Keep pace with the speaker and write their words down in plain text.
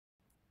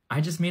I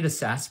just made a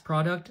SaaS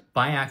product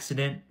by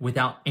accident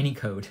without any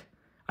code.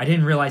 I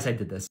didn't realize I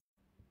did this.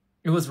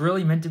 It was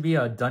really meant to be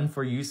a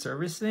done-for-you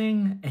service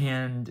thing,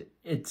 and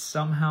it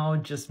somehow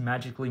just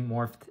magically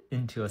morphed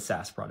into a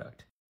SaaS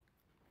product.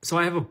 So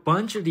I have a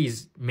bunch of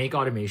these make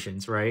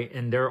automations, right?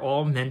 And they're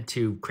all meant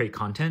to create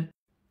content.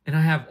 And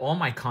I have all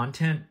my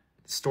content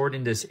stored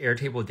in this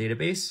Airtable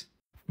database.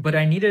 But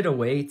I needed a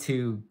way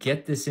to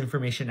get this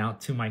information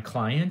out to my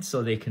clients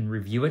so they can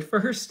review it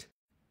first.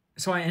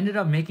 So I ended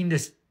up making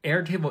this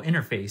Airtable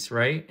interface,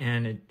 right?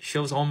 And it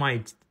shows all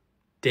my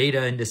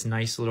data in this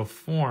nice little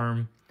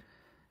form.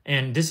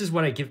 And this is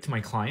what I give to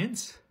my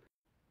clients.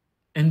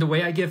 And the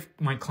way I give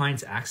my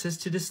clients access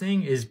to this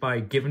thing is by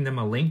giving them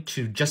a link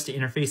to just the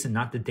interface and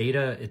not the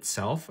data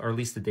itself, or at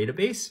least the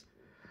database.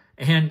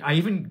 And I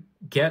even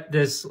get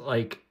this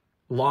like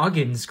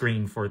login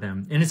screen for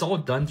them. And it's all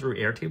done through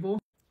Airtable.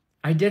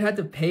 I did have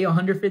to pay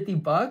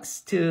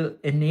 $150 to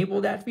enable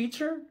that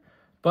feature,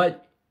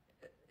 but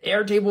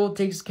Airtable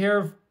takes care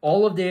of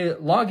all of the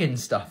login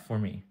stuff for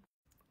me.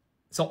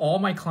 So all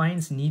my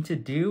clients need to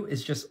do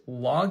is just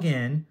log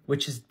in,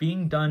 which is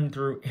being done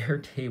through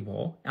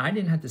Airtable. I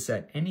didn't have to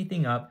set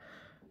anything up,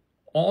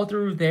 all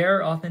through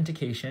their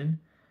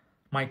authentication.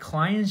 My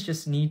clients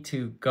just need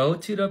to go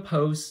to the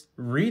post,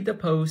 read the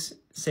post,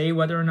 say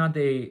whether or not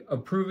they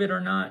approve it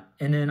or not,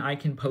 and then I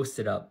can post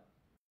it up.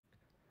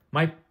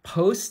 My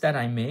posts that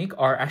I make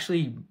are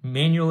actually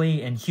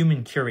manually and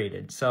human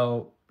curated.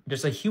 So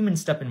there's a human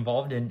step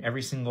involved in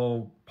every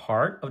single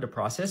part of the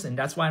process. And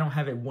that's why I don't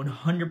have it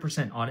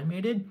 100%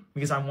 automated,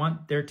 because I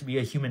want there to be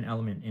a human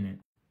element in it.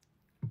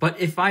 But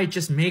if I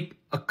just make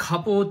a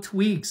couple of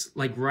tweaks,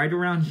 like right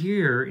around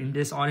here in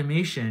this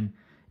automation,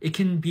 it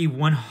can be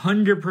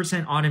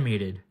 100%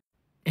 automated.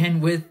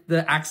 And with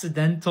the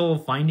accidental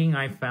finding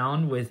I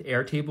found with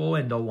Airtable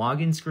and the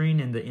login screen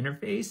and the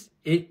interface,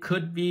 it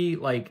could be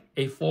like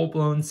a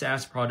full-blown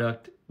SaaS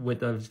product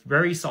with a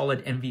very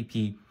solid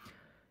MVP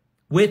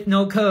with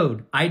no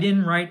code. I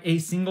didn't write a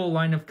single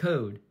line of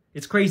code.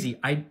 It's crazy.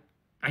 I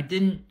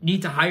didn't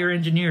need to hire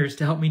engineers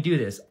to help me do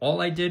this. All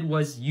I did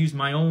was use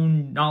my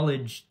own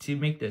knowledge to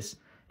make this.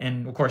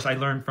 And of course, I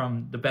learned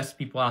from the best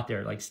people out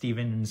there like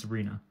Steven and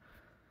Sabrina.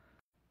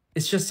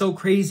 It's just so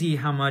crazy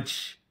how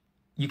much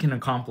you can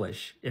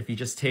accomplish if you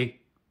just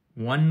take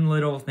one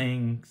little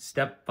thing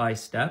step by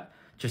step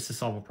just to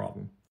solve a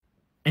problem.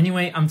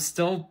 Anyway, I'm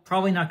still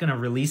probably not going to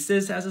release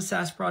this as a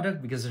SaaS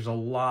product because there's a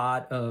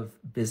lot of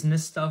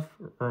business stuff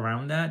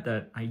around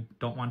that I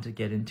don't want to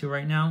get into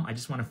right now. I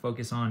just want to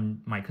focus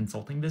on my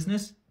consulting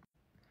business.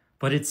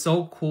 But it's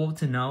so cool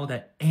to know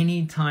that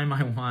anytime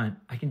I want,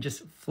 I can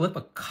just flip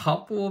a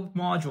couple of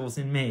modules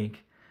in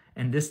Make,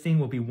 and this thing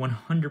will be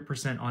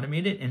 100%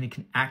 automated, and it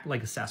can act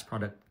like a SaaS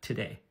product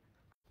today.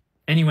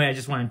 Anyway, I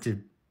just wanted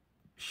to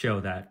show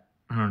that,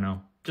 I don't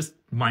know, just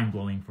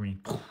mind-blowing for me.